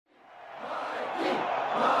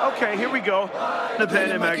Okay, here we go. The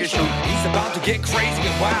Planet Mikey Show. He's about to get crazy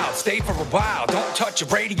and wild. Stay for a while. Don't touch your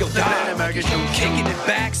radio dial. Planet Mikey Show. Kicking it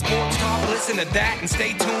back, sports talk. Listen to that and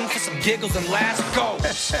stay tuned for some giggles and laughs. Go.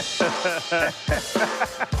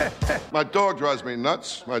 My dog drives me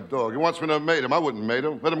nuts. My dog. He wants me to mate him. I wouldn't mate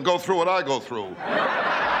him. Let him go through what I go through.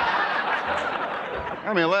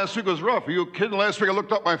 I mean, last week was rough. Are you kidding? Last week I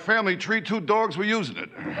looked up my family tree. 2 dogs were using it.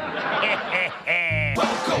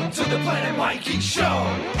 Welcome to the Planet Mikey Show.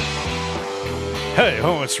 Hey,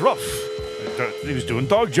 oh, it's rough. He was doing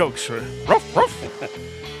dog jokes. Ruff, ruff.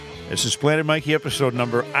 This is Planet Mikey episode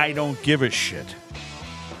number I Don't Give a Shit.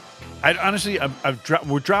 Honestly,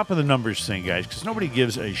 we're dropping the numbers thing, guys, because nobody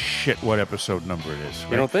gives a shit what episode number it is.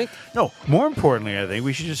 Right? You don't think? No. More importantly, I think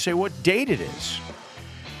we should just say what date it is.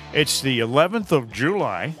 It's the 11th of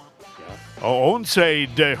July. Once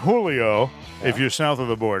de Julio, if you're south of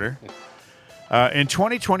the border, in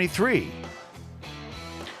 2023.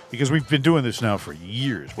 Because we've been doing this now for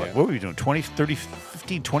years. What were we doing? 20, 30,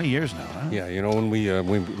 15, 20 years now, huh? Yeah, you know, when we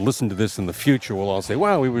listen to this in the future, we'll all say,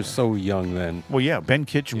 wow, we were so young then. Well, yeah, Ben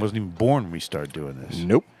Kitchen wasn't even born when we started doing this.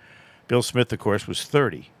 Nope. Bill Smith, of course, was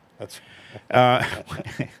 30. That's. But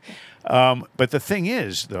the thing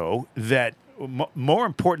is, though, that more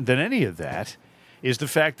important than any of that is the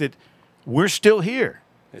fact that we're still here.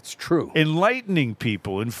 It's true. Enlightening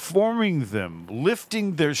people, informing them,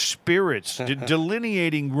 lifting their spirits,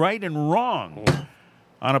 delineating right and wrong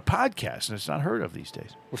on a podcast. And it's not heard of these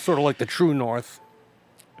days. We're sort of like the true north.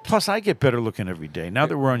 Plus, I get better looking every day. Now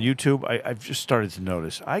that we're on YouTube, I've just started to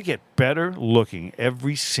notice I get better looking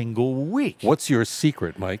every single week. What's your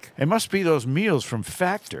secret, Mike? It must be those meals from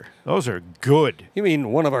Factor. Those are good. You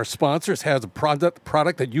mean one of our sponsors has a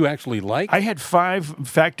product that you actually like? I had 5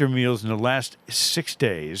 Factor meals in the last 6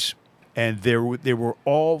 days, and they were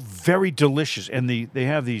all very delicious. And they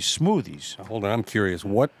have these smoothies. Hold on, I'm curious.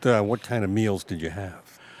 What kind of meals did you have?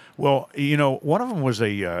 Well, you know, one of them was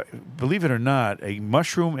believe it or not, a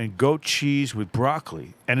mushroom and goat cheese with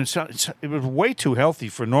broccoli. And it was way too healthy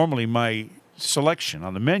for normally my selection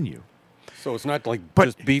on the menu. So it's not like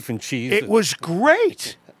just beef and cheese? It was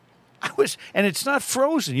great. And it's not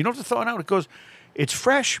frozen. You don't have to thaw it out. It's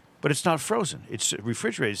fresh, but it's not frozen. It's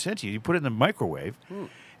refrigerated. It's sent to you. You put it in the microwave,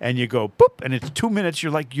 and you go, boop, and it's 2 minutes.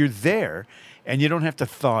 You're there, and you don't have to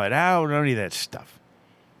thaw it out or any of that stuff.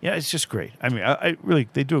 Yeah, it's just great. I mean, I really,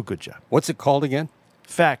 they do a good job. What's it called again?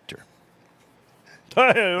 Factor.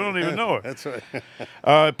 I don't even know it. That's right.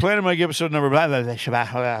 Planet Mikey episode number,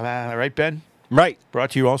 right, Ben? Right. Brought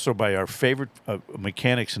to you also by our favorite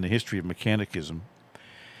mechanics in the history of mechanicism.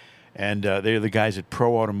 And they're the guys at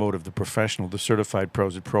Pro Automotive, the certified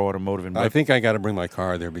pros at Pro Automotive. I think I got to bring my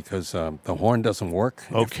car there because the horn doesn't work.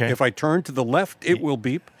 Okay. If I turn to the left, it will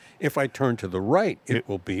beep. If I turn to the right, it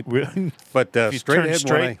will beep. But straight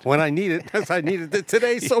ahead when I need it, because I needed it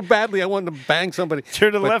today so badly, I wanted to bang somebody.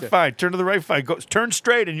 Turn to the left, fine. Turn to the right, fine. Turn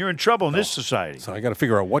straight, and you're in trouble in this society. So I got to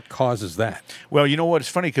figure out what causes that. Well, you know what?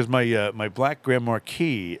 It's funny because my black Grand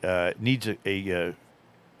Marquis needs a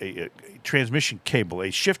transmission cable,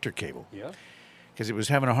 a shifter cable. Yeah. Because it was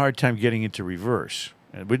having a hard time getting into reverse.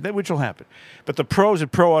 Which will happen. But the pros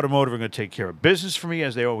at Pro Automotive are going to take care of business for me,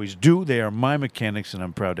 as they always do. They are my mechanics, and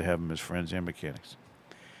I'm proud to have them as friends and mechanics.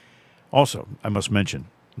 Also, I must mention,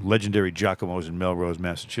 legendary Giacomo's in Melrose,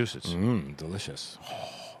 Massachusetts. Delicious.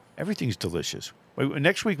 Oh, everything's delicious.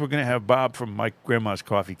 Next week, we're going to have Bob from my grandma's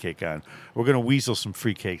coffee cake on. We're going to weasel some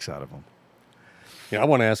free cakes out of him. Yeah, I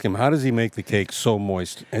want to ask him, how does he make the cake so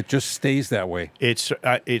moist? It just stays that way. It's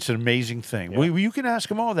an amazing thing. Yeah. You can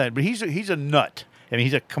ask him all that, but he's a nut. I mean,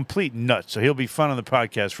 he's a complete nut, so he'll be fun on the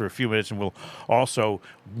podcast for a few minutes, and we'll also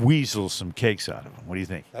weasel some cakes out of him. What do you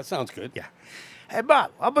think? That sounds good. Yeah. Hey,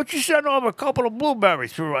 Bob, how about you send over a couple of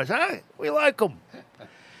blueberries through us, huh? We like them.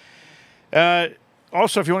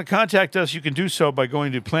 Also, if you want to contact us, you can do so by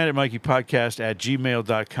going to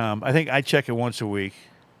planetmikeypodcast@gmail.com. I think I check it once a week.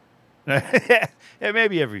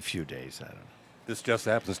 Maybe every few days. I don't know. This just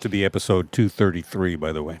happens to be episode 233,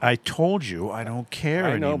 by the way. I told you I don't care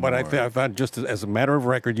I know, anymore. but I thought just as a matter of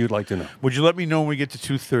record, you'd like to know. Would you let me know when we get to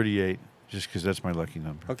 238? Just because that's my lucky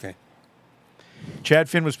number. Okay. Chad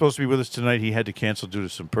Finn was supposed to be with us tonight. He had to cancel due to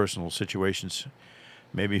some personal situations.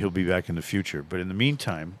 Maybe he'll be back in the future. But in the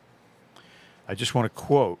meantime, I just want to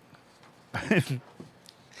quote.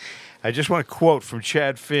 From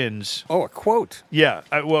Chad Finn's. Oh, a quote. Yeah.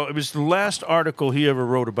 Well, it was the last article he ever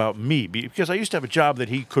wrote about me, because I used to have a job that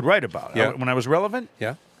he could write about when I was relevant.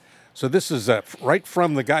 Yeah. So this is right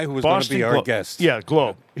from the guy who was going to be our guest. Yeah,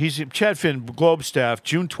 Globe. He's Chad Finn, Globe staff,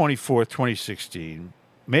 June 24th, 2016.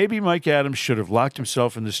 maybe Mike Adams should have locked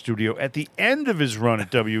himself in the studio at the end of his run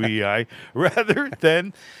at WEI rather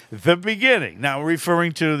than the beginning. Now,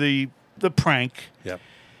 referring to the prank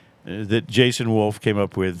that Jason Wolf came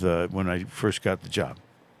up with when I first got the job.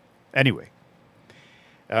 Anyway,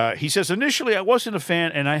 he says, initially I wasn't a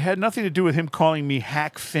fan, and I had nothing to do with him calling me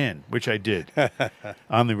Hack Finn, which I did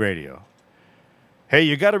on the radio. Hey,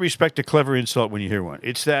 you got to respect a clever insult when you hear one.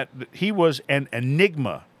 It's that he was an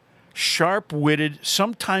enigma, sharp-witted,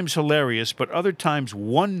 sometimes hilarious, but other times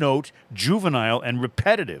one-note, juvenile, and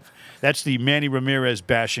repetitive. That's the Manny Ramirez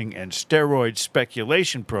bashing and steroid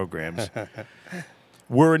speculation programs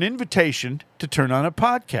were an invitation to turn on a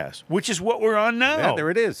podcast, which is what we're on now. Yeah, there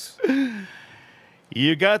it is.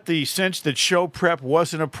 You got the sense that show prep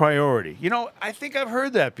wasn't a priority. You know, I think I've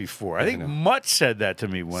heard that before. I think Mutt said that to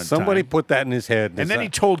me one time. Somebody put that in his head. And then he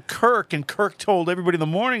told Kirk, and Kirk told everybody in the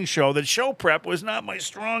morning show that show prep was not my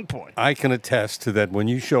strong point. I can attest to that. When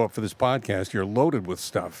you show up for this podcast, you're loaded with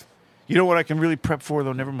stuff. You know what I can really prep for,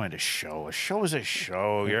 though? Never mind a show. A show is a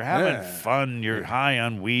show. You're having fun. You're high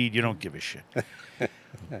on weed. You don't give a shit.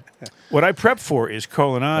 What I prep for is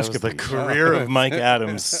colonoscopy. That was the career of Mike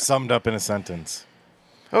Adams summed up in a sentence.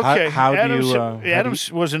 Okay. How Adams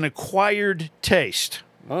was an acquired taste.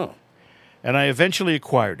 Oh. And I eventually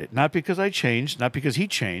acquired it. Not because I changed, not because he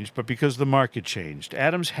changed, but because the market changed.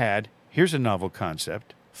 Adams had, here's a novel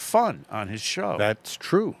concept, fun on his show. That's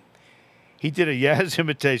true. He did a Yaz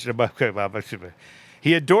imitation of...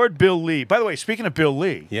 He adored Bill Lee. By the way, speaking of Bill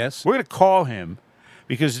Lee, yes, we're going to call him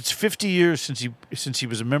because it's 50 years since he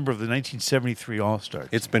was a member of the 1973 All-Stars.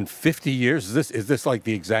 It's been 50 years. Is this like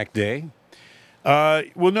the exact day?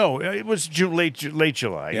 Well, no, it was late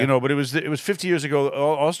July, Yeah. but it was 50 years ago.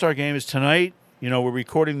 All-Star game is tonight. We're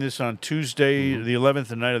recording this on Tuesday, the 11th,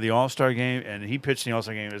 the night of the All-Star game, and he pitched in the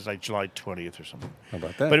All-Star game. It was like July 20th or something. How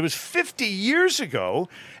about that? But it was 50 years ago,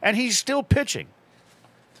 and he's still pitching.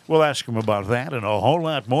 We'll ask him about that and a whole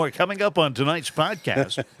lot more coming up on tonight's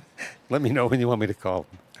podcast. Let me know when you want me to call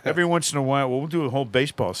him. Every once in a while, we'll do a whole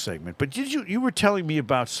baseball segment. But you were telling me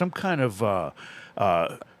about some kind of a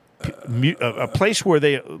place where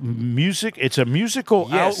it's a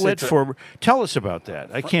musical outlet for. Tell us about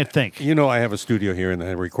that. I can't think. I have a studio here and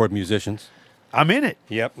I record musicians. I'm in it.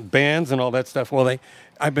 Yep, bands and all that stuff. Well,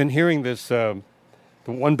 I've been hearing this.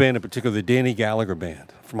 The one band in particular, the Danny Gallagher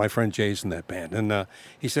band, from my friend Jason, that band, and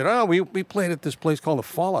he said, "Oh, we played at this place called the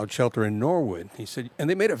Fallout Shelter in Norwood." He said, and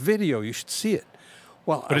they made a video. You should see it.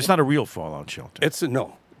 Well, but it's not a real fallout shelter.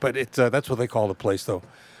 But it's that's what they call the place, though.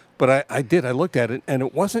 But I looked at it, and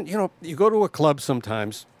it wasn't. You go to a club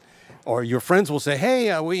sometimes, or your friends will say,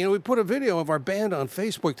 "Hey, we put a video of our band on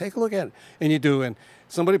Facebook. Take a look at it," and you do, and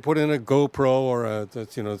somebody put in a GoPro or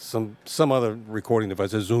some other recording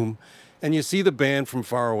device, a Zoom, and you see the band from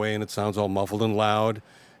far away, and it sounds all muffled and loud,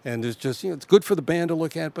 and it's just it's good for the band to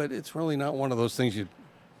look at, but it's really not one of those things you.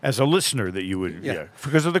 As a listener, that you would,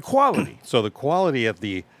 because of the quality. So the quality at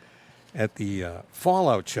the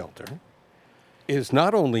Fallout Shelter is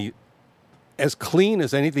not only as clean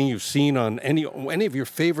as anything you've seen on any of your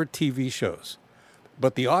favorite TV shows,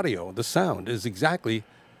 but the audio, the sound, is exactly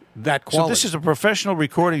that quality. So this is a professional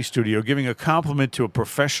recording studio giving a compliment to a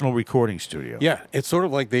professional recording studio. Yeah, it's sort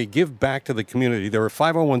of like they give back to the community. They're a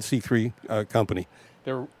 501c3 company.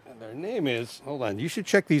 Their name is, hold on, you should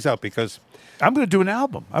check these out because... I'm going to do an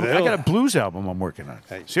album. I got a blues album I'm working on.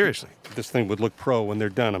 Hey, seriously. This thing would look pro when they're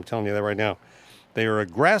done. I'm telling you that right now. They are a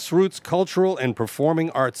grassroots cultural and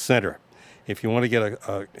performing arts center. If you want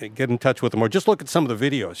to get in touch with them or just look at some of the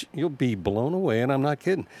videos, you'll be blown away, and I'm not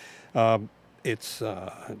kidding. It's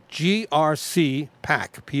GRC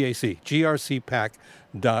PAC, P-A-C, grcpac.org.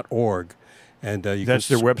 And that's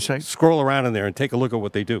their website? Scroll around in there and take a look at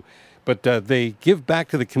what they do. But they give back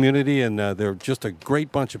to the community, and they're just a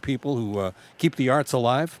great bunch of people who keep the arts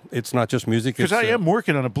alive. It's not just music. Because I am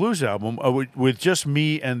working on a blues album with just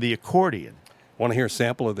me and the accordion. Want to hear a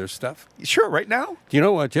sample of their stuff? Sure, right now. Do you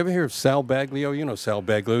know, did you ever hear of Sal Baglio? You know Sal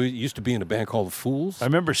Baglio. He used to be in a band called The Fools. I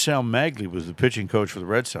remember Sal Magley was the pitching coach for the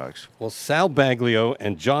Red Sox. Well, Sal Baglio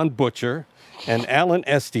and John Butcher and Alan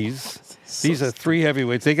Estes, these are three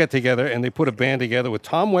heavyweights. They got together, and they put a band together with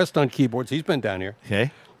Tom West on keyboards. He's been down here.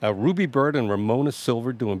 Okay. Ruby Bird and Ramona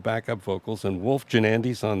Silver doing backup vocals, and Wolf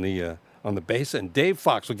Janandis on the bass, and Dave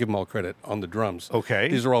Fox, will give them all credit, on the drums. Okay.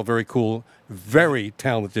 These are all very cool, very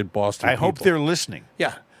talented Boston people. I hope they're listening.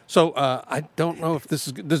 Yeah. So I don't know if this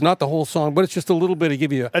is not the whole song, but it's just a little bit to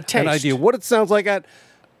give you a taste. An idea what it sounds like at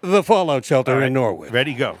the Fallout Shelter in Norwood.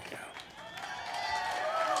 Ready, go.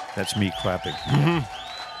 That's me clapping. Mm-hmm.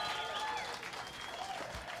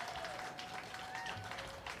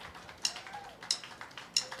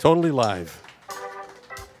 Totally live.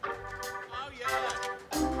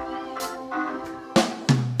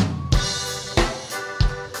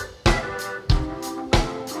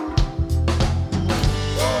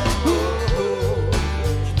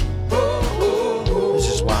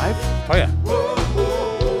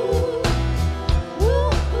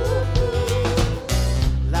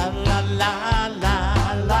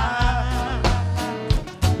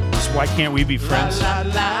 Why Can't We Be Friends? John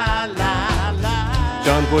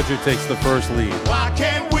Butcher takes the first lead. Why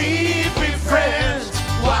can't we be friends?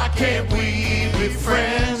 Why can't we be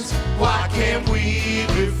friends? Why can't we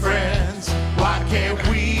be friends? Why can't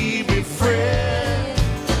we be friends?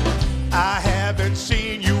 I haven't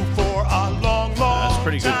seen you for a long, long That's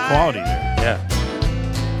pretty good quality there. Yeah.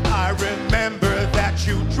 I remember that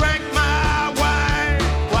you drank my wine.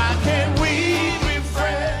 Why can't we be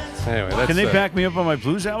friends? Anyway, that's, Can they back me up on my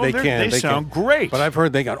blues album? They there? can. They sound great. But I've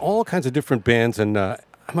heard they got all kinds of different bands, and I'm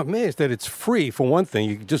amazed that it's free, for one thing.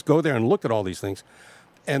 You can just go there and look at all these things,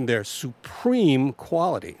 and they're supreme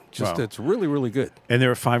quality. Just Wow. It's really, really good. And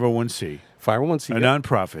they're a 501c, 501c. a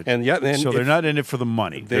nonprofit. And so they're if not in it for the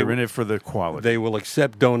money. They're in it for the quality. They will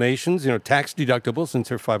accept donations, tax deductible since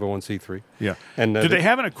they're 501c3. yeah. And Do they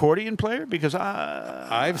have an accordion player? Because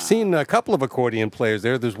I've seen a couple of accordion players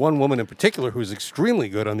there. There's one woman in particular who's extremely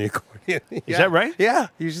good on the accordion. Is that right? Yeah.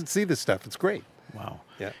 You should see this stuff. It's great. Wow.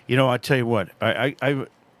 Yeah. I tell you what, I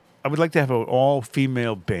would like to have an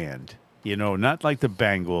all-female band. Not like the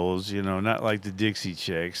Bangles, not like the Dixie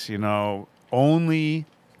Chicks, only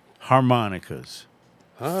harmonicas.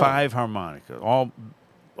 5 harmonicas,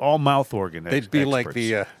 all mouth organ They'd be like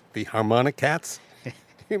experts. the harmonic cats.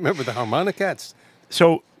 You remember the harmonic cats?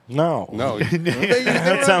 So No. No.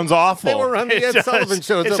 That sounds awful. They were on the Ed Sullivan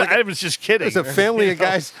show. I was just kidding. There's a family of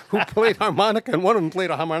guys who played harmonica, and one of them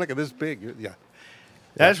played a harmonica this big. Yeah.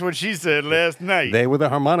 That's what she said last night. They were the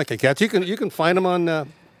harmonica cats. You can find them on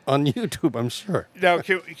YouTube, I'm sure. Now,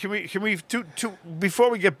 can we before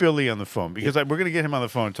we get Billy on the phone, because we're going to get him on the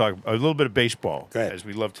phone and talk a little bit of baseball, Go ahead. as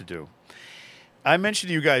we love to do. I mentioned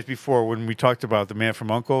to you guys before when we talked about the man from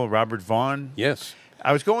U.N.C.L.E., Robert Vaughn. Yes.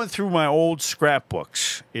 I was going through my old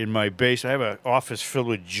scrapbooks in my base. I have an office filled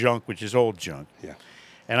with junk, which is old junk. Yeah.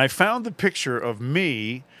 And I found the picture of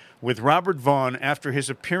me with Robert Vaughn after his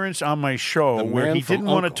appearance on my show, The where Man he from didn't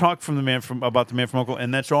want to U.N.C.L.E. talk about the man from U.N.C.L.E.,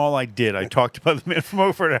 and that's all I did. I talked about the man from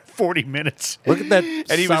U.N.C.L.E. for 40 minutes. Look at that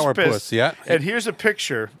And he was sourpuss, pissed. yeah. And here's a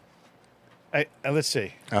picture. Let's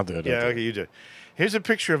see. I'll do it. Yeah, okay, you do it. Here's a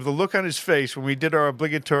picture of the look on his face when we did our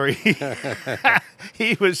obligatory.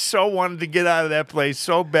 He was so wanted to get out of that place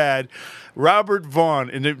so bad. Robert Vaughn,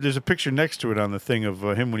 and there's a picture next to it on the thing of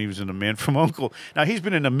him when he was in The Man from U.N.C.L.E. Now, he's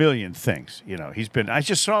been in a million things. I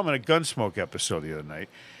just saw him in a Gunsmoke episode the other night,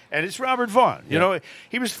 and it's Robert Vaughn.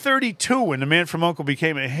 He was 32 when The Man from U.N.C.L.E.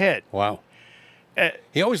 became a hit. Wow.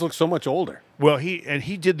 He always looks so much older. Well, he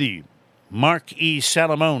did the Mark E.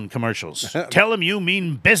 Salamone commercials. Tell him you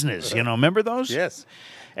mean business. Remember those? Yes.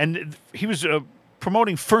 And he was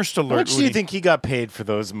promoting First Alert. How much do you think he got paid for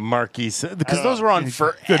those marquees? Because those were on Good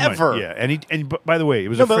money. forever. Yeah, and by the way, it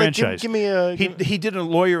was No, a but, like, franchise. give me a- He did a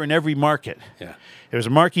lawyer in every market. Yeah. There was a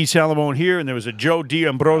Marquis Salamone here, and there was a Joe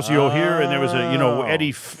D'Ambrosio here, and there was a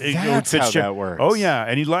Eddie That's how Fitzgerald. that works. Oh yeah,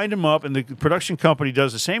 and he lined them up, and the production company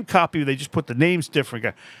does the same copy. They just put the names different.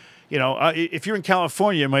 If you're in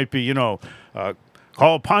California, it might be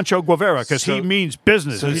call Pancho Guevara because he means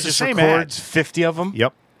business. So And he it's the just same records ad. 50 of them?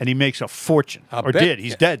 Yep. And he makes a fortune. I'll Or bet. did.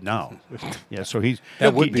 He's dead now. Yeah, so he's...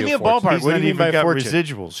 That would he- be Give me a fortune. ballpark. He's What not do you mean even by got fortune?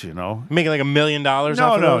 residuals, Making like $1 million off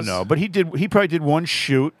No, of those? no. But he probably did one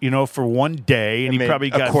shoot, for one day, and And he made probably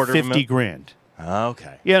a got quarter of a 50 mil- grand.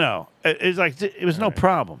 Okay. It's like it was no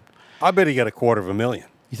problem. I bet he got $250,000.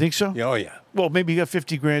 You think so? Oh, yeah. Well, maybe he got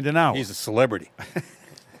 50 grand an hour. He's a celebrity.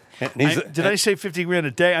 And he's Did I say 50 grand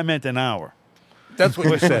a day? I meant an hour. That's what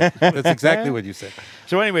you said. That's exactly what you said.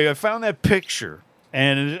 So anyway, I found that picture,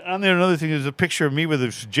 and on there another thing is a picture of me with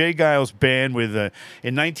this Jay Giles band with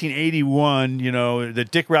in 1981,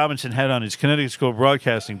 that Dick Robinson had on his Connecticut School of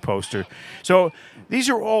Broadcasting poster. So these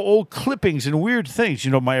are all old clippings and weird things.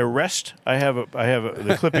 My arrest. I have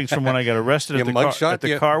the clippings from when I got arrested You at have the a car, mugshot? at the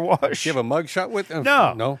Do you- car wash. Do you have a mugshot with him?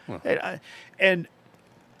 No, No? And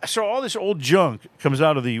so all this old junk comes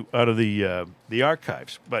out of the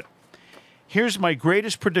archives. But here's my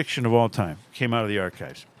greatest prediction of all time. Came out of the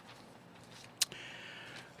archives.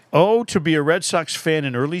 Oh, to be a Red Sox fan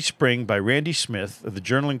in early spring by Randy Smith of the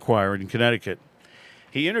Journal-Inquirer in Connecticut.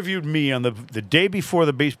 He interviewed me on the day before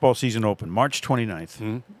the baseball season opened, March 29th.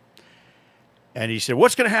 Mm-hmm. And he said,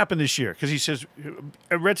 what's going to happen this year? Because he says,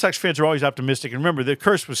 Red Sox fans are always optimistic. And remember, the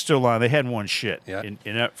curse was still on. They hadn't won shit Yeah. in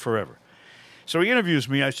that forever. So he interviews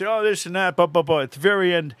me. I said, this and that, blah, blah, blah. At the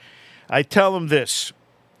very end, I tell him this.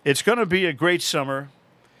 It's going to be a great summer,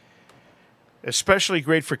 especially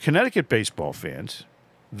great for Connecticut baseball fans.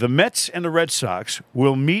 The Mets and the Red Sox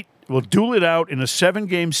will duel it out in a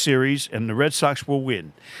 7-game series, and the Red Sox will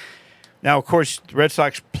win. Now, of course, the Red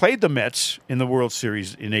Sox played the Mets in the World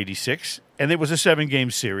Series in '86, and it was a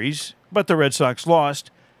 7-game series, but the Red Sox lost.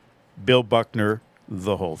 Bill Buckner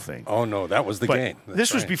the whole thing. Oh, no, that was the But game. That's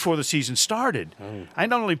this was right. before the season started. I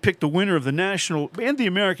not only picked the winner of the National and the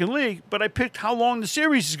American League, but I picked how long the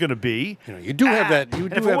series is going to be. You do have that. You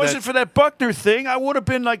And do if have it wasn't for that Buckner thing, I would have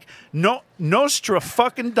been like Nostra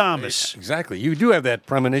fucking Damus. Exactly. You do have that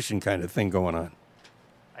premonition kind of thing going on.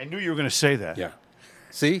 I knew you were going to say that. Yeah.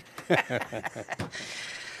 See?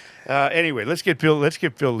 Anyway, let's get Bill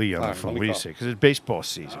Lee on the right, phone. let me What do you call. say? Because it's baseball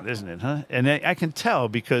season, isn't it? Huh? And I can tell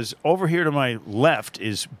because over here to my left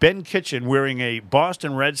is Ben Kitchen wearing a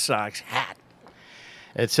Boston Red Sox hat.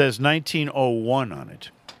 It says 1901 on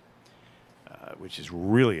it, which is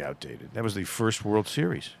really outdated. That was the first World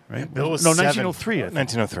Series, right? Bill was 1903. I think.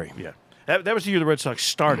 1903. Yeah, that was the year the Red Sox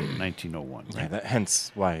started, 1901. Yeah,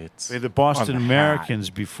 hence why it's They had the Boston on the Americans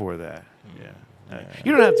before that. Yeah.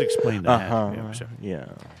 You don't have to explain that. Uh-huh. Yeah. Yeah.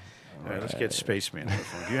 All right, let's get Spaceman on the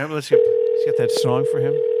phone. Do you have? Let's get that song for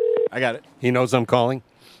him. I got it. He knows I'm calling.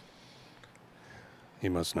 He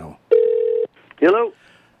must know. Hello.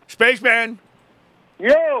 Spaceman,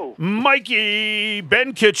 Yo. Mikey,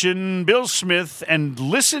 Ben Kitchen, Bill Smith, and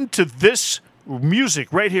listen to this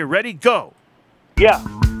music right here. Ready? Go. Yeah.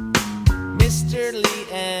 Mr. Lee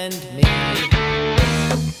and me.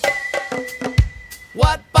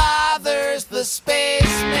 What bothers the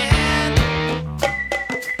spaceman?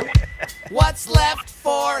 What's left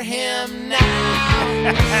for him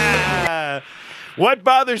now? What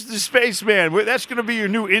bothers the spaceman? That's going to be your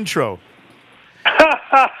new intro.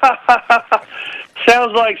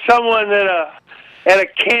 Sounds like someone at a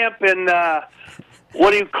camp in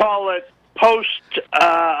what do you call it?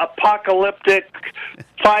 Post-apocalyptic.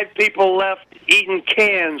 5 people left eating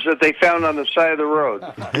cans that they found on the side of the road.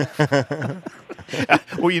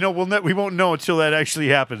 Well, we won't know until that actually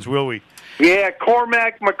happens, will we? Yeah,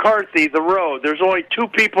 Cormac McCarthy, The Road. There's only 2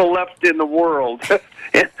 people left in the world.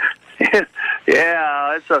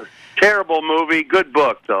 Yeah, it's a terrible movie. Good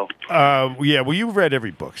book, though. Yeah, well, you've read every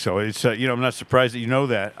book, so it's I'm not surprised that you know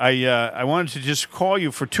that. I wanted to just call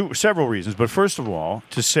you for several reasons, but first of all,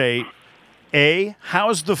 to say, A,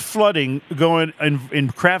 how's the flooding going in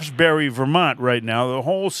Craftsbury, Vermont right now? The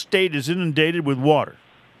whole state is inundated with water.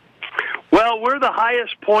 Well, we're the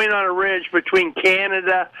highest point on a ridge between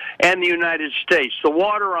Canada and the United States. The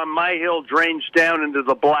water on my hill drains down into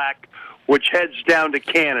the Black, which heads down to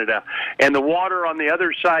Canada, and the water on the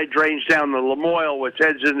other side drains down the Lamoille, which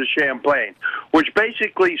heads into Champlain, which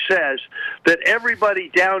basically says that everybody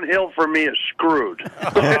downhill from me is screwed.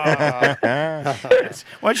 Why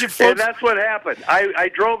don't you And that's what happened. I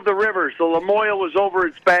drove the rivers. The Lamoille was over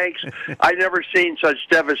its banks. I've never seen such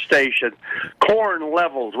devastation. Corn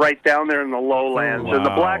levels right down there in the lowlands. And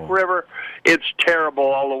the Wow. Black River, it's terrible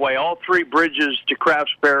all the way. All 3 bridges to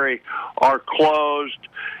Craftsbury are closed.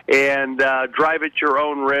 And drive at your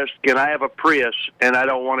own risk. And I have a Prius, and I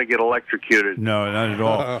don't want to get electrocuted. No, not at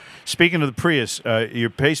all. Speaking of the Prius, your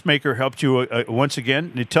pacemaker helped you once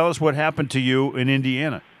again. Tell us what happened to you in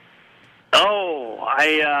Indiana. Oh,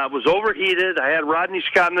 I was overheated. I had Rodney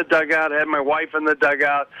Scott in the dugout. I had my wife in the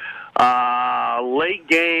dugout. Late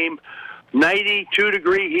game,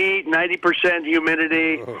 92-degree heat, 90%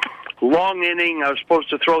 humidity. Long inning. I was supposed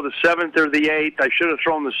to throw the 7th or the 8th. I should have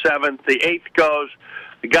thrown the 7th. The 8th goes.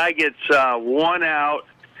 The guy gets 1 out,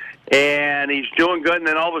 and he's doing good. And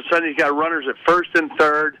then all of a sudden, he's got runners at first and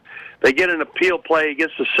third. They get an appeal play. He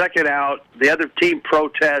gets the 2nd out. The other team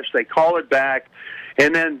protests. They call it back.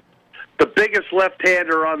 And then the biggest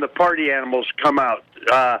left-hander on the party animals come out.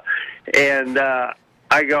 They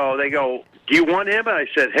go, do you want him? And I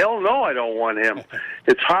said, hell no, I don't want him.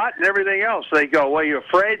 It's hot and everything else. They go, well, you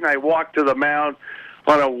afraid? And I walked to the mound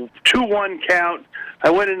on a 2-1 count. I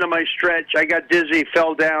went into my stretch. I got dizzy,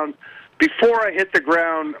 fell down. Before I hit the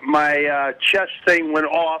ground, my chest thing went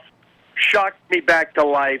off, shocked me back to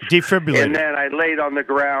life. Defibrillator. And then I laid on the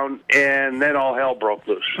ground, and then all hell broke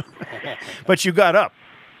loose. But you got up.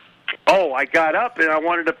 Oh, I got up, and I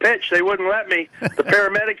wanted to pitch. They wouldn't let me. The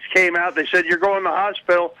paramedics came out. They said, you're going to the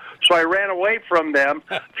hospital. So I ran away from them,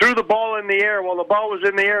 threw the ball in the air. While the ball was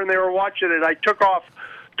in the air and they were watching it, I took off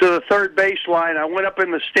to the third baseline. I went up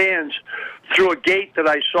in the stands through a gate that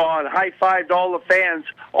I saw and high-fived all the fans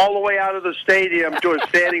all the way out of the stadium to a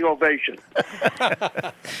standing ovation.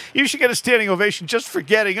 You should get a standing ovation just for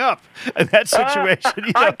getting up in that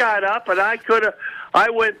situation. I got up, and I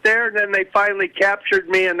went there, and then they finally captured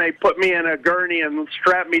me, and they put me in a gurney and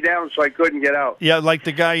strapped me down so I couldn't get out. Yeah, like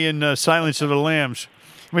the guy in Silence of the Lambs.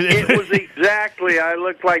 It was exactly. I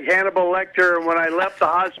looked like Hannibal Lecter, and when I left the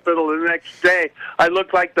hospital the next day, I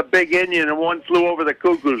looked like the big Indian, and one flew over the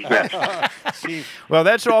cuckoo's nest. Well,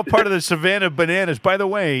 that's all part of the Savannah Bananas. By the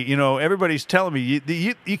way, everybody's telling me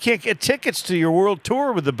you can't get tickets to your world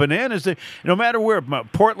tour with the Bananas. No matter where,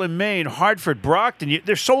 Portland, Maine, Hartford, Brockton,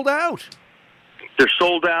 they're sold out. They're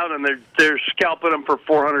sold out, and they're scalping them for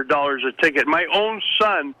 $400 a ticket. My own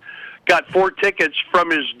son got 4 tickets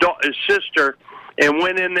from his sister, and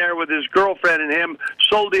went in there with his girlfriend and him.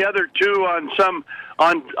 Sold the other 2 on some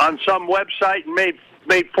website and made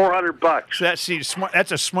 $400.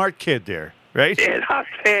 That's a smart kid there, right? And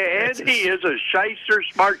Andy is a shyster,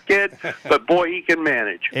 smart kid, but boy, he can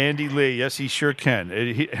manage. Andy Lee, yes, he sure can.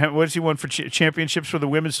 What has he won for championships for the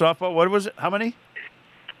women's softball? What was it? How many?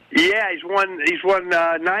 Yeah, he's won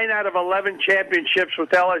 9 out of 11 championships with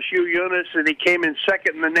LSU Eunice, and he came in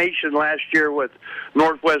second in the nation last year with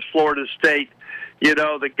Northwest Florida State.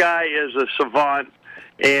 The guy is a savant,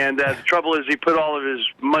 and the trouble is he put all of his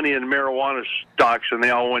money in marijuana stocks, and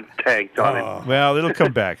they all went tanked on him. Well, it'll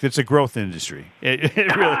come back. It's a growth industry.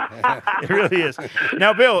 It really is.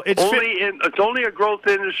 Now, Bill, it's only a growth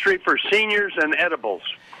industry for seniors and edibles.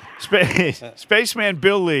 Spaceman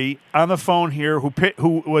Bill Lee on the phone here,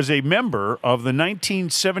 who was a member of the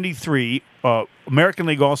 1973 American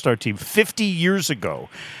League All-Star team 50 years ago.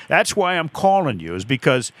 That's why I'm calling you, is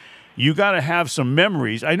because you got to have some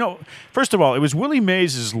memories. I know, first of all, it was Willie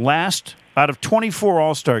Mays' last, out of 24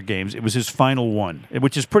 All-Star games, it was his final one,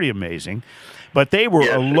 which is pretty amazing. But they were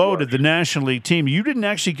loaded, the National League team. You didn't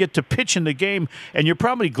actually get to pitch in the game, and you're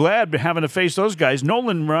probably glad having to face those guys.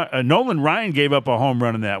 Nolan Ryan gave up a home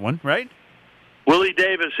run in that one, right? Willie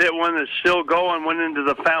Davis hit one that's still going, went into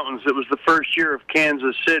the fountains. It was the first year of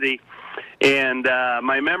Kansas City, and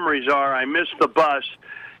my memories are I missed the bus,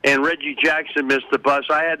 and Reggie Jackson missed the bus.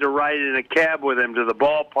 I had to ride in a cab with him to the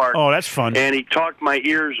ballpark. Oh, that's fun. And he talked my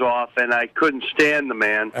ears off, and I couldn't stand the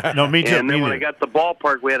man. No, me too. And then when I got to the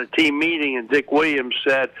ballpark, we had a team meeting, and Dick Williams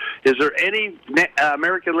said, is there any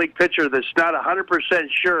American League pitcher that's not 100%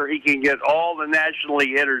 sure he can get all the National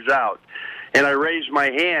League hitters out? And I raised my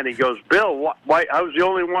hand. He goes, Bill, why? I was the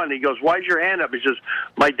only one. He goes, why's your hand up? He says,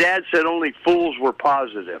 my dad said only fools were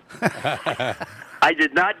positive. I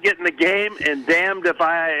did not get in the game, and damned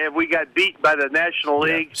if we got beat by the National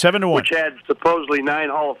League, 7-1, which had supposedly 9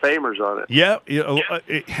 Hall of Famers on it. Yeah,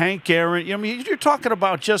 Hank Aaron. You're talking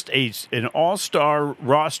about just an all-star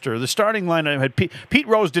roster. The starting lineup had Pete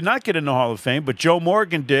Rose did not get in the Hall of Fame, but Joe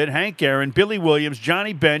Morgan did. Hank Aaron, Billy Williams,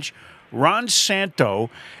 Johnny Bench, Ron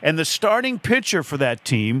Santo, and the starting pitcher for that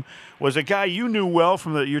team was a guy you knew well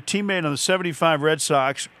from your teammate on the '75 Red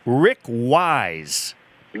Sox, Rick Wise.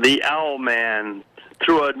 The Owl Man.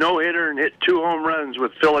 Threw a no-hitter and hit 2 home runs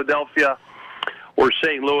with Philadelphia or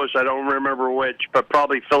St. Louis. I don't remember which, but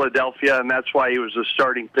probably Philadelphia, and that's why he was the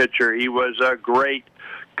starting pitcher. He was a great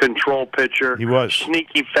control pitcher. He was.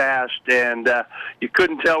 Sneaky fast, and you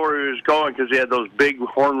couldn't tell where he was going because he had those big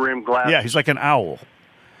horn-rimmed glasses. Yeah, he's like an owl.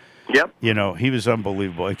 Yep. He was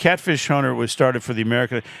unbelievable. And Catfish Hunter was started for the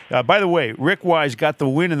American. By the way, Rick Wise got the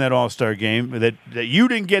win in that All-Star game that you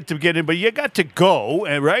didn't get to get in, but you got to go,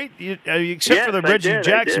 right? Except for the Reggie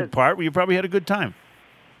Jackson part, where you probably had a good time.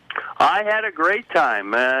 I had a great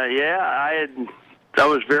time. I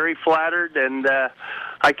was very flattered, and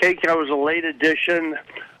I think I was a late addition.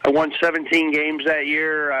 I won 17 games that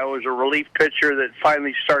year. I was a relief pitcher that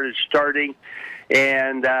finally started starting,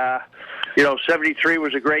 and 73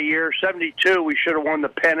 was a great year. 72, we should have won the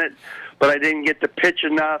pennant, but I didn't get to pitch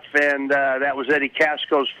enough, and that was Eddie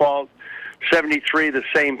Casco's fault. 73, the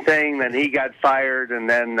same thing. Then he got fired, and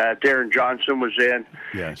then Darren Johnson was in.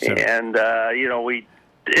 Yeah, and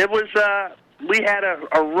we had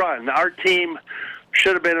a run. Our team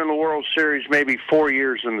should have been in the World Series maybe 4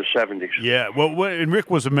 years in the 70s. Yeah, well, and Rick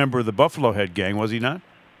was a member of the Buffalo Head gang, was he not?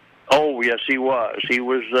 Oh, yes, he was. He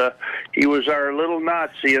was our little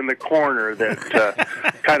Nazi in the corner that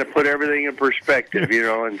kind of put everything in perspective,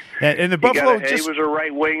 And the Buffalo he was a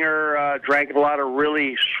right winger, drank a lot of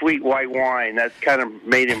really sweet white wine. That kind of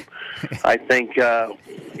made him, I think,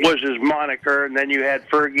 was his moniker. And then you had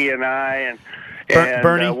Fergie and I and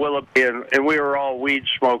Bernie, Willoughby, and we were all weed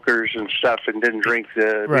smokers and stuff, and didn't drink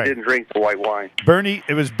the white wine.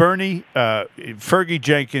 It was Bernie, Fergie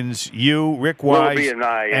Jenkins, you, Rick Wise, Willoughby and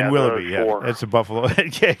I, and Willoughby. Yeah, that's a Buffalo.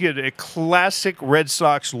 A classic Red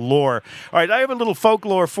Sox lore. All right, I have a little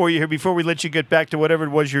folklore for you here before we let you get back to whatever it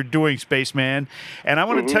was you're doing, Spaceman. And I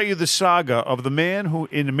want to tell you the saga of the man who,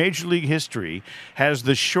 in Major League history, has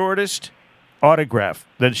the shortest autograph,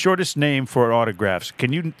 the shortest name for autographs.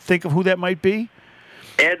 Can you think of who that might be?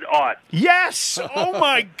 Ed Ott. Yes. Oh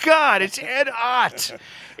my God, it's Ed Ott.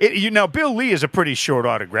 Now, Bill Lee is a pretty short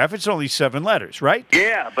autograph. It's only 7 letters, right?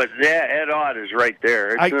 Yeah, but Ed Ott is right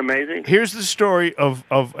there. Isn't it amazing? Here's the story of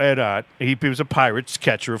Ed Ott. He was a Pirates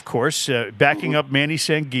catcher, of course, backing up Manny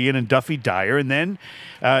Sanguillen and Duffy Dyer. And then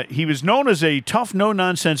he was known as a tough,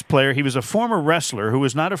 no-nonsense player. He was a former wrestler who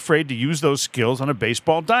was not afraid to use those skills on a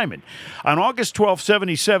baseball diamond. On August 12,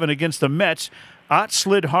 1977, against the Mets, Ott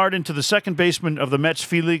slid hard into the second baseman of the Mets,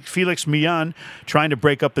 Felix Millan, trying to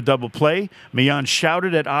break up the double play. Millan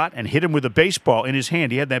shouted at Ott and hit him with a baseball in his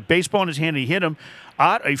hand. He had that baseball in his hand, and he hit him.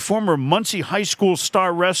 Ott, a former Muncie High School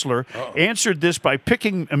star wrestler, answered this by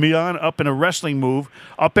picking Millan up in a wrestling move,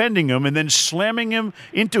 upending him, and then slamming him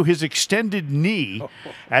into his extended knee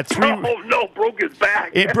at 3. Oh, no, broke his back.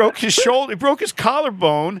 It broke his shoulder. It broke his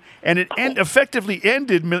collarbone, and it effectively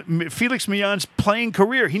ended Felix Millan's playing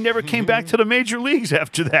career. He never came back to the major leagues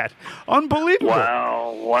after that. Unbelievable.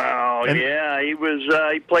 Wow. And- yeah, he was.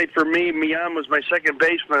 He played for me. Millan was my second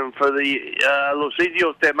baseman for the Los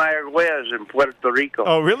Indios de Mayagüez in Puerto Rico.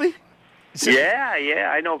 Oh, really?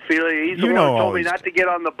 Yeah, I know Felix. He's the You one know who told all me these not to get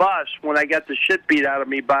on the bus when I got the shit beat out of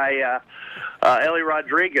me by Ellie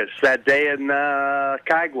Rodriguez that day in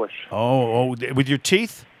Caguas. Oh, with your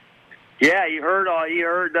teeth? Yeah, he heard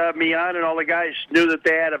Millan and all the guys knew that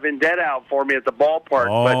they had a vendetta out for me at the ballpark.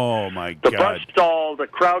 Oh, my The God. bus stalled. The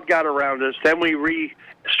crowd got around us. Then we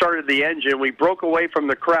restarted the engine. We broke away from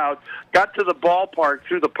the crowd, got to the ballpark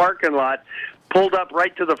through the parking lot, pulled up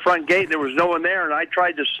right to the front gate. There was no one there, and I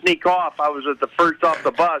tried to sneak off. I was at the first off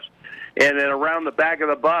the bus, and then around the back of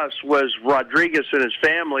the bus was Rodriguez and his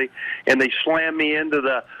family, and they slammed me into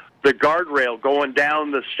the guardrail going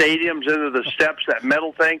down the stadiums into the steps, that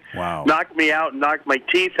metal thing. Wow. Knocked me out and knocked my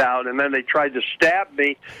teeth out, and then they tried to stab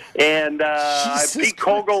me. And Pete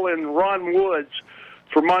Kogel and Ron Woods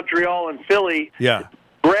from Montreal and Philly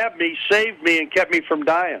grabbed me, saved me, and kept me from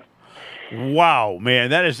dying. Wow,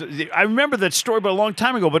 man, that is. I remember that story, but a long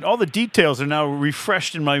time ago. But all the details are now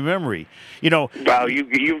refreshed in my memory. Wow,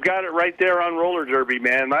 you've got it right there on roller derby,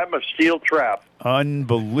 man. I'm a steel trap.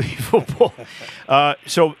 Unbelievable.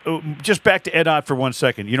 So just back to Ed Ott for 1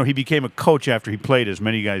 second. He became a coach after he played, as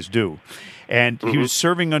many guys do, and he was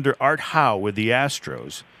serving under Art Howe with the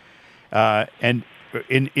Astros, and.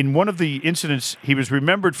 In one of the incidents, he was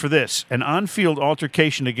remembered for this: an on-field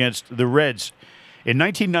altercation against the Reds. In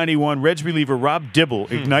 1991, Reds reliever Rob Dibble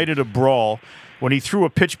ignited a brawl when he threw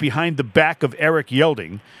a pitch behind the back of Eric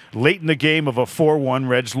Yelding late in the game of a 4-1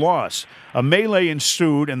 Reds loss. A melee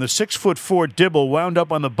ensued, and the 6'4" Dibble wound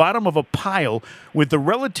up on the bottom of a pile with the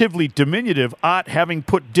relatively diminutive Ott having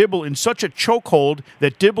put Dibble in such a chokehold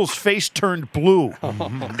that Dibble's face turned blue.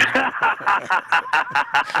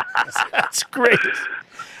 That's great.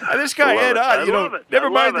 This guy, Ed Ott, never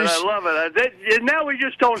mind this. I love it. Now we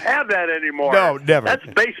just don't have that anymore. No, never. That's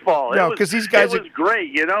baseball. No, because these guys. It was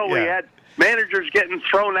great. We had managers getting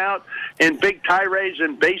thrown out in big tirades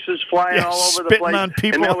and bases flying all over the place. On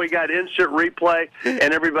people. And now we got instant replay,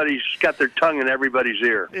 and everybody's got their tongue in everybody's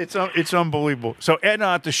ear. It's unbelievable. So Ed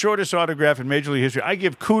Ott, the shortest autograph in Major League history. I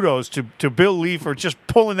give kudos to Bill Lee for just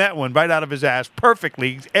pulling that one right out of his ass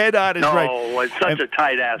perfectly. Ed Ott is right. No, it's such a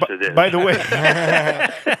tight ass it is. By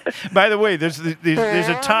the way, there's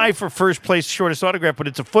a tie for first place shortest autograph, but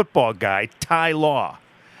it's a football guy, Ty Law.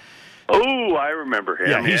 Oh, I remember him.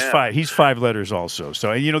 Yeah, he's five. He's 5 letters also.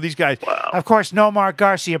 So these guys. Wow. Of course, Nomar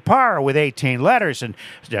Garciaparra with 18 letters, and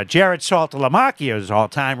Jared Saltalamacchia's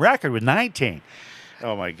all-time record with 19.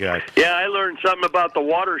 Oh my God. Yeah, I learned something about the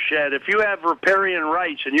watershed. If you have riparian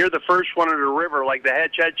rights and you're the first one in a river like the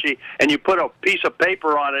Hetch Hetchy, and you put a piece of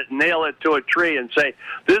paper on it and nail it to a tree and say,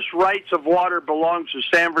 "This rights of water belongs to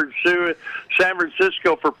San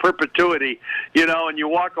Francisco for perpetuity," and you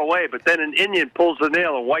walk away. But then an Indian pulls the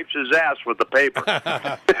nail and wipes his ass with the paper.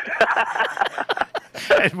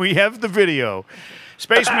 And we have the video.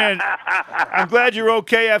 Spaceman, I'm glad you're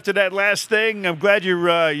okay after that last thing. I'm glad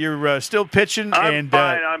you're still pitching. I'm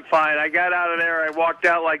fine. I got out of there. I walked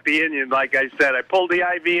out like the Indian, like I said. I pulled the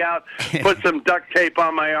IV out, put some duct tape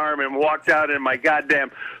on my arm, and walked out in my goddamn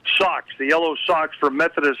socks, the yellow socks from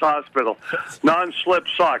Methodist Hospital. Non-slip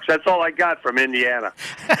socks. That's all I got from Indiana.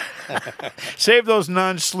 Save those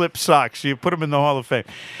non-slip socks. You put them in the Hall of Fame.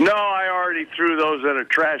 No, I already threw those in a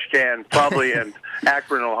trash can, probably in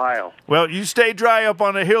Akron, Ohio. Well, you stay dry up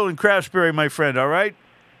on the hill in Craftsbury, my friend, all right?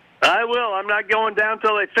 I will. I'm not going down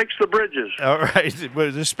till they fix the bridges. All right.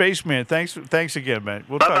 Well, the Spaceman, thanks again, man.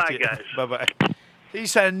 We'll talk to you. Guys. Bye-bye.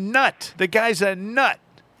 He's a nut. The guy's a nut.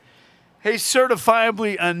 He's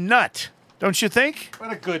certifiably a nut. Don't you think?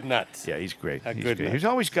 What a good nut. Yeah, he's great. He's good great. nut. He's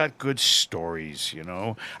always got good stories, you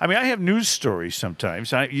know. I mean, I have news stories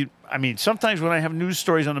sometimes. I mean, sometimes when I have news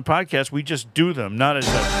stories on the podcast, we just do them, not as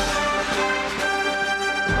a...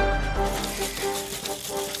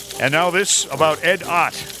 And now this about Ed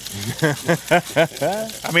Ott.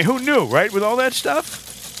 I mean, who knew, right? With all that stuff?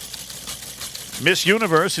 Miss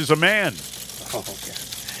Universe is a man. Oh, okay.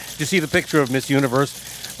 Did you see the picture of Miss Universe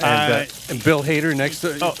and Bill Hader next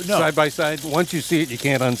to side by side? Once you see it, you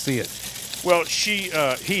can't unsee it. Well,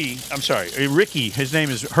 Ricky, his name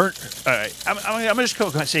is her. I'm just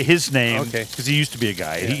going to say his name because he used to be a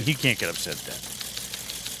guy. Yeah. He can't get upset then.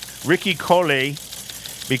 Ricky Coley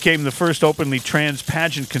became the first openly trans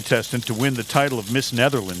pageant contestant to win the title of Miss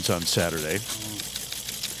Netherlands on Saturday.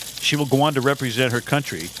 She will go on to represent her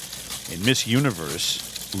country in Miss Universe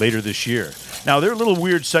later this year. Now, they're a little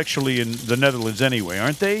weird sexually in the Netherlands anyway,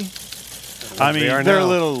 aren't they? I mean, they're a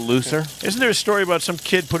little looser. Isn't there a story about some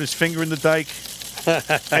kid put his finger in the dike?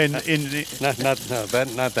 And not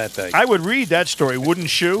that dike. I would read that story,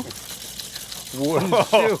 wouldn't you?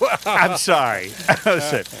 Wouldn't you? I'm sorry.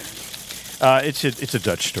 Listen, it's a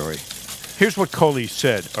Dutch story. Here's what Coley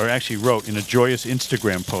said, or actually wrote, in a joyous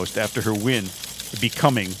Instagram post after her win,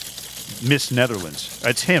 becoming Miss Netherlands.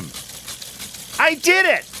 That's him. I did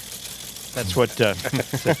it! That's what...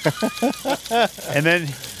 and then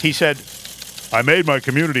he said, I made my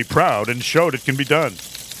community proud and showed it can be done.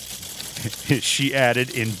 She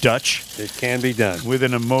added in Dutch. It can be done. With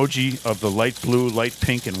an emoji of the light blue, light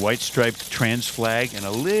pink, and white striped trans flag and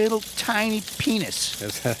a little tiny penis. No,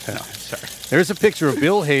 sorry. There's a picture of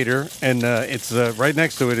Bill Hader, and it's right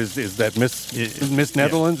next to it is that Miss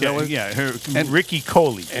Netherlands? And Ricky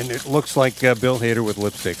Coley. And it looks like Bill Hader with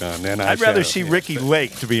lipstick on. And I'd rather see Ricky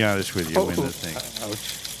Lake, to be honest with you, win the thing.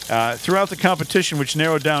 Throughout the competition, which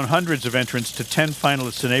narrowed down hundreds of entrants to 10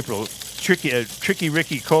 finalists in April, Tricky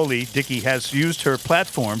Ricky Coley, Dickie, has used her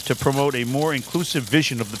platform to promote a more inclusive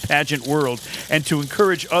vision of the pageant world and to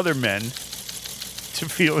encourage other men to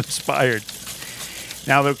feel inspired.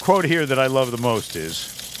 Now, the quote here that I love the most is,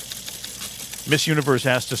 Miss Universe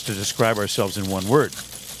asked us to describe ourselves in one word.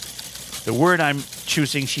 The word I'm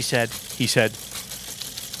choosing, he said,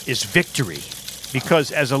 is victory.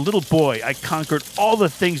 Because as a little boy, I conquered all the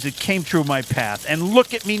things that came through my path. And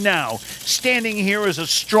look at me now, standing here as a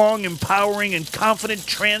strong, empowering, and confident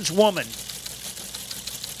trans woman.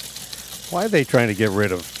 Why are they trying to get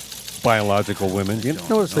rid of biological women? You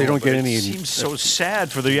notice they don't get any... It seems so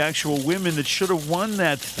sad for the actual women that should have won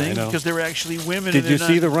that thing because they were actually women. Did you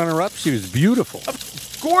see the runner-up? She was beautiful.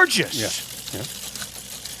 Gorgeous. Yeah.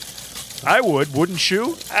 I wouldn't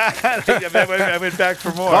you? I went back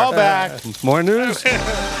for more. Call back. More news. Hold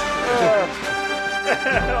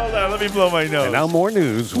on, let me blow my nose. And now more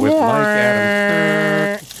news with Mike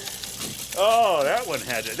Adams. Oh, that one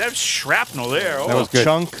had it. That's shrapnel there. Oh, that was good.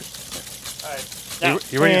 Chunk.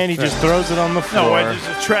 Right. He just throws it on the floor. No, it's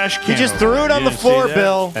a trash can. He just threw it on the floor,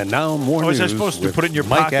 Bill. And now more news. Was I supposed to put it in your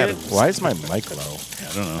Mike pocket? Adams. Why is my mic low?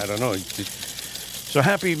 I don't know. So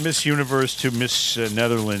happy Miss Universe to Miss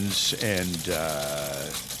Netherlands and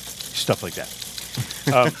stuff like that.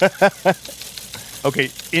 Okay,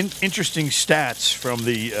 interesting stats from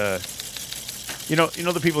the, you know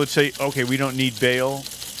the people that say, okay, we don't need bail,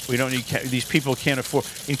 we don't need these people can't afford.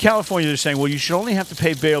 In California, they're saying, well, you should only have to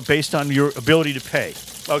pay bail based on your ability to pay.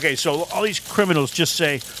 Okay, so all these criminals just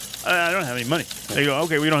say, I don't have any money. They go,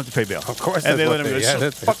 okay, we don't have to pay bail. Of course, and that's they let what them go. they- It's yeah, the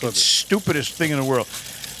that's fucking what they- stupidest thing in the world.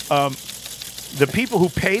 The people who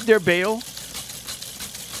paid their bail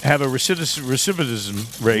have a recidivism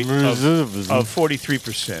rate of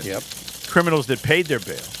 43%. Yep. Criminals that paid their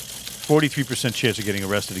bail, 43% chance of getting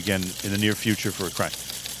arrested again in the near future for a crime.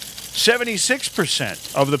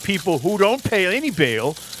 76% of the people who don't pay any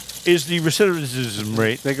bail is the recidivism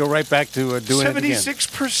rate. They go right back to doing it again.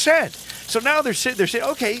 76%. So now they're saying,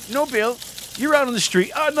 okay, no bail. You're out on the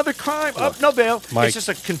street. Oh, another crime. Oh, no bail. Mike, it's just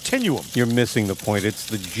a continuum. You're missing the point. It's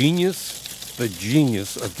the genius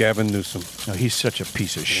of Gavin Newsom. No, he's such a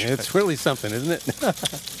piece of shit. It's really something, isn't it?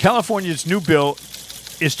 California's new bill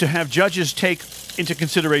is to have judges take into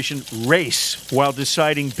consideration race while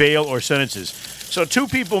deciding bail or sentences. So two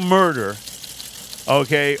people murder,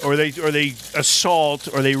 okay, or they assault,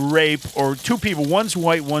 or they rape, or two people, one's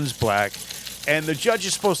white, one's black, and the judge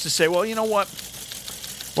is supposed to say, well, you know what?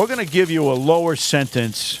 We're going to give you a lower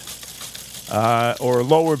sentence or a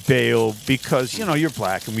lower bail because, you're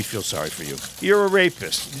black and we feel sorry for you. You're a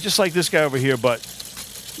rapist, just like this guy over here, but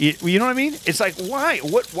you know what I mean? It's like, why?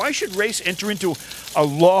 Why should race enter into a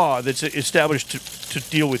law that's established to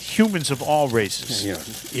deal with humans of all races. You know,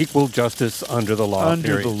 equal justice under the law. Under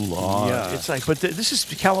period. the law. Yeah. It's like, but this is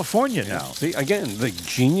California now. See, again, the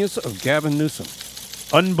genius of Gavin Newsom.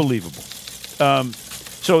 Unbelievable.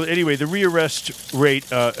 So anyway, the rearrest rate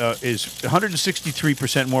is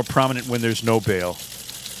 163% more prominent when there's no bail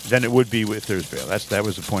than it would be if there's bail. That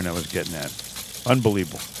was the point I was getting at.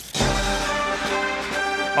 Unbelievable.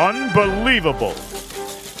 Unbelievable.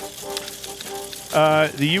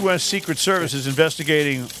 The U.S. Secret Service is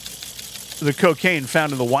investigating the cocaine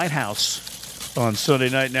found in the White House on Sunday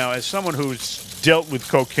night. Now, as someone who's dealt with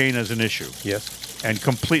cocaine as an issue, Yes. and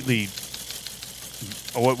completely,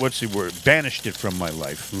 what's the word, banished it from my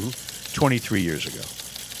life 23 years ago,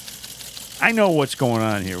 I know what's going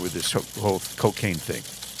on here with this whole cocaine thing.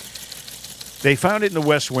 They found it in the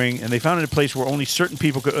West Wing, and they found it in a place where only certain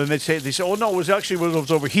people could. And they say, oh no, it was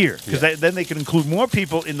over here, because then they can include more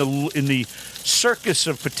people in the circus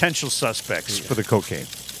of potential suspects for the cocaine.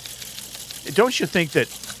 Don't you think that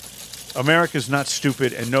America's not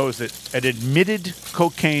stupid and knows that an admitted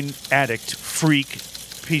cocaine addict, freak,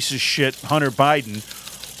 piece of shit, Hunter Biden,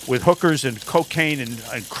 with hookers and cocaine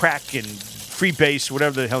and crack and free base,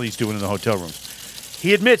 whatever the hell he's doing in the hotel room,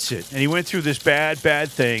 he admits it, and he went through this bad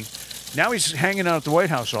thing. Now he's hanging out at the White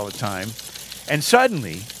House all the time, and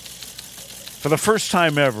suddenly, for the first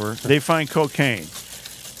time ever, they find cocaine.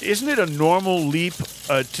 Isn't it a normal leap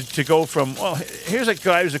to go from, well, here's a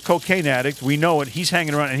guy who's a cocaine addict, we know it, he's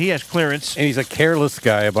hanging around, and he has clearance. And he's a careless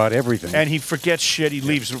guy about everything. And he forgets shit. He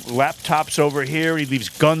leaves laptops over here. He leaves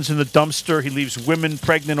guns in the dumpster. He leaves women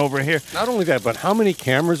pregnant over here. Not only that, but how many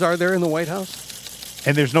cameras are there in the White House?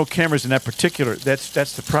 And there's no cameras in that particular. That's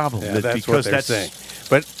the problem. Yeah, that's what they're saying.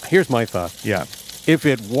 But here's my thought. Yeah. If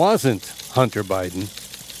it wasn't Hunter Biden,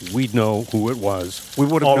 we'd know who it was. We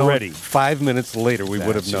would have already known 5 minutes later. We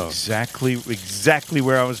would have known. Exactly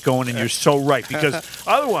where I was going, and you're so right. Because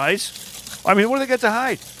otherwise, I mean, what do they got to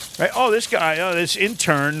hide? Right? Oh, this guy, this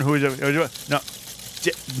intern who is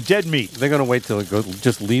dead meat. They're going to wait till it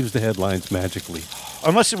just leaves the headlines magically.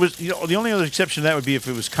 Unless it was, the only other exception to that would be if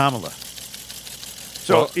it was Kamala.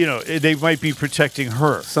 So, they might be protecting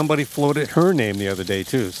her. Somebody floated her name the other day,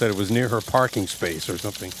 too. Said it was near her parking space or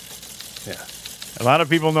something. Yeah. A lot of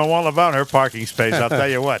people know all about her parking space, I'll tell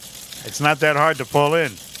you what. It's not that hard to pull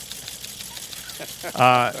in.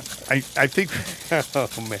 I think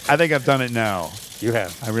I think I've done it now. You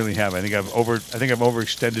have. I really have. I think I've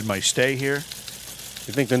overextended my stay here.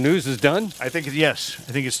 You think the news is done? Yes.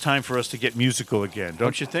 I think it's time for us to get musical again.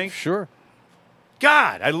 Don't you think? Sure.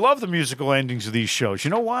 God, I love the musical endings of these shows.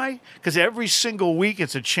 You know why? Because every single week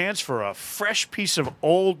it's a chance for a fresh piece of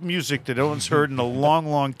old music that no one's heard in a long,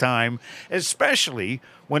 long time, especially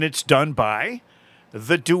when it's done by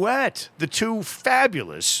the duet, the two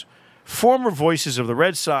fabulous former voices of the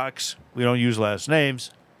Red Sox. We don't use last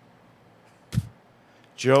names.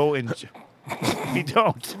 Joe and... We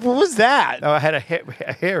don't. What was that? No, I had a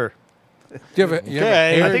hair.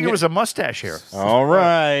 Okay. I think it was a mustache hair. All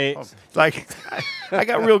right. Like, I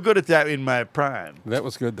got real good at that in my prime. That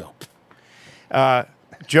was good, though.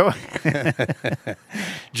 Joe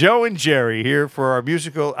and Jerry here for our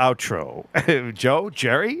musical outro. Joe,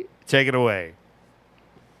 Jerry, take it away.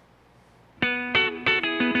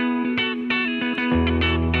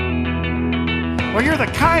 Well, you're the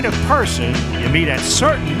kind of person you meet at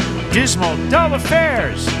certain dismal, dull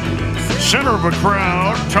affairs. Center of a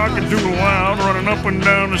crowd, talking too loud, running up and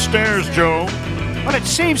down the stairs, Joe. Well, it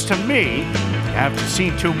seems to me you haven't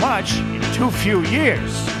seen too much in too few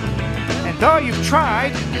years. And though you've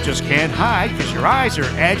tried, you just can't hide because your eyes are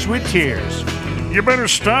edged with tears. You better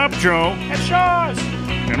stop, Joe. It's yours.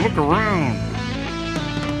 And look around.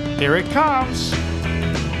 Here it comes.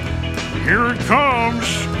 Here it comes.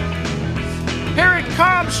 Here it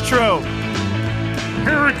comes, True.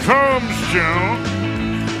 Here it comes, Joe.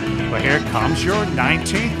 Well, here comes your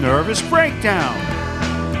 19th nervous breakdown.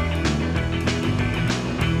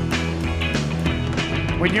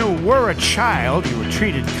 When you were a child, you were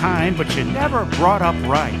treated kind, but you never brought up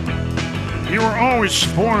right. You were always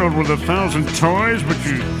spoiled with 1,000 toys, but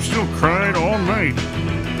you still cried all night.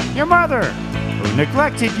 Your mother, who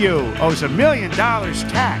neglected you, owes $1 million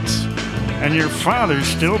tax. And your father's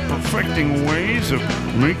still perfecting ways of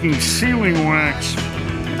making sealing wax.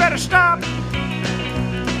 You better stop.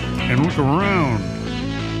 And look around.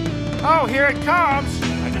 Oh, here it comes.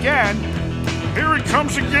 Again. Here it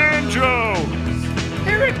comes again, Joe.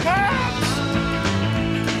 Here it comes.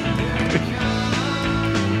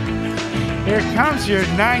 Here comes your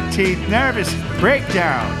 19th nervous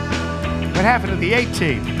breakdown. What happened to the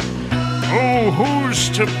 18th? Oh, who's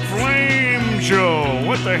to blame, Joe?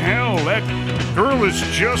 What the hell? That girl is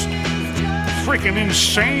just freaking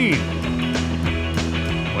insane.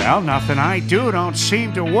 Well, nothing I do don't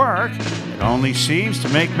seem to work. It only seems to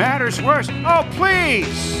make matters worse. Oh,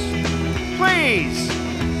 please! Please!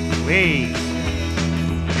 Please!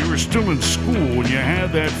 You were still in school when you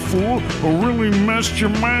had that fool who really messed your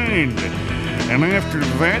mind. And after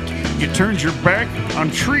that, you turned your back on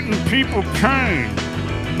treating people kind.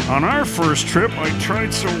 On our first trip, I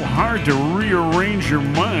tried so hard to rearrange your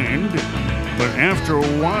mind, but after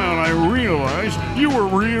a while I realized you were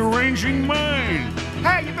rearranging mine.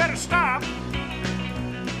 Hey, you better stop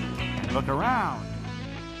and look around.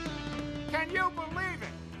 Can you believe it?